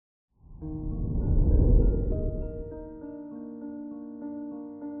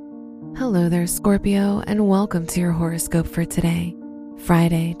Hello there, Scorpio, and welcome to your horoscope for today,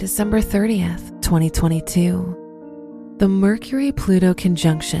 Friday, December 30th, 2022. The Mercury-Pluto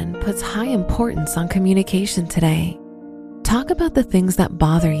conjunction puts high importance on communication today. Talk about the things that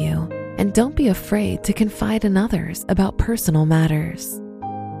bother you, and don't be afraid to confide in others about personal matters.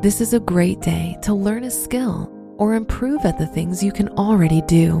 This is a great day to learn a skill or improve at the things you can already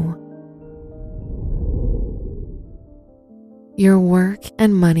do. Your work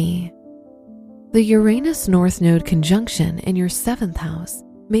and money. The Uranus North Node conjunction in your 7th house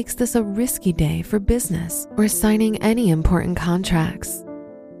makes this a risky day for business or signing any important contracts.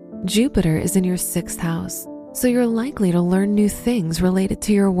 Jupiter is in your 6th house, so you're likely to learn new things related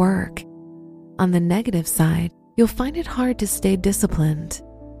to your work. On the negative side, you'll find it hard to stay disciplined.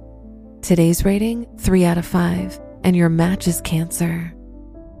 Today's rating, 3 out of 5, and your match is Cancer.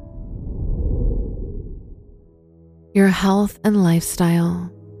 Your health and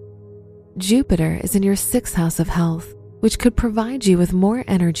lifestyle. Jupiter is in your 6th house of health, which could provide you with more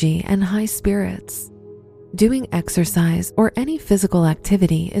energy and high spirits. Doing exercise or any physical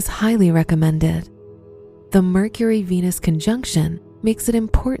activity is highly recommended. The Mercury-Venus conjunction makes it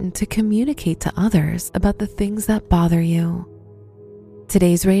important to communicate to others about the things that bother you.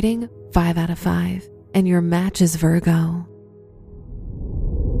 Today's rating, 5 out of 5, and your match is Virgo.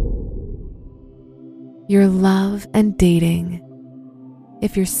 Your love and dating.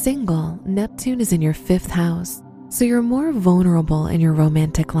 If you're single, Neptune is in your 5th house, so you're more vulnerable in your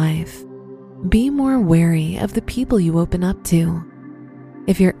romantic life. Be more wary of the people you open up to.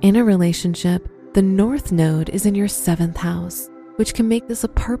 If you're in a relationship, the North Node is in your 7th house, which can make this a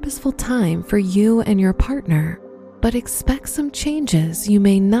purposeful time for you and your partner, but expect some changes you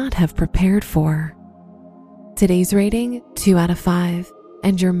may not have prepared for. Today's rating, 2 out of 5,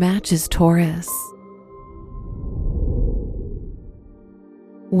 and your match is Taurus.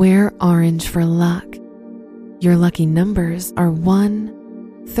 Wear orange for luck. Your lucky numbers are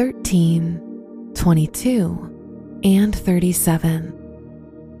 1, 13, 22, and 37.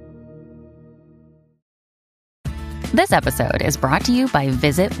 This episode is brought to you by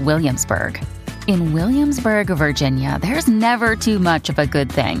Visit Williamsburg. In Williamsburg, Virginia, there's never too much of a good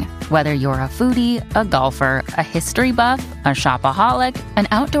thing. Whether you're a foodie, a golfer, a history buff, a shopaholic, an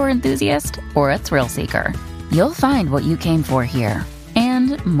outdoor enthusiast, or a thrill seeker, you'll find what you came for here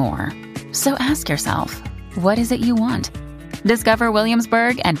and more. So ask yourself, what is it you want? Discover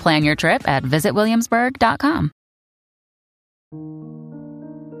Williamsburg and plan your trip at visitwilliamsburg.com.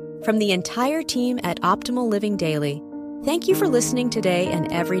 From the entire team at Optimal Living Daily, thank you for listening today and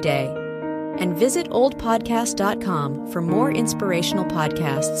every day. And visit oldpodcast.com for more inspirational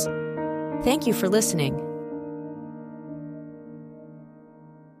podcasts. Thank you for listening.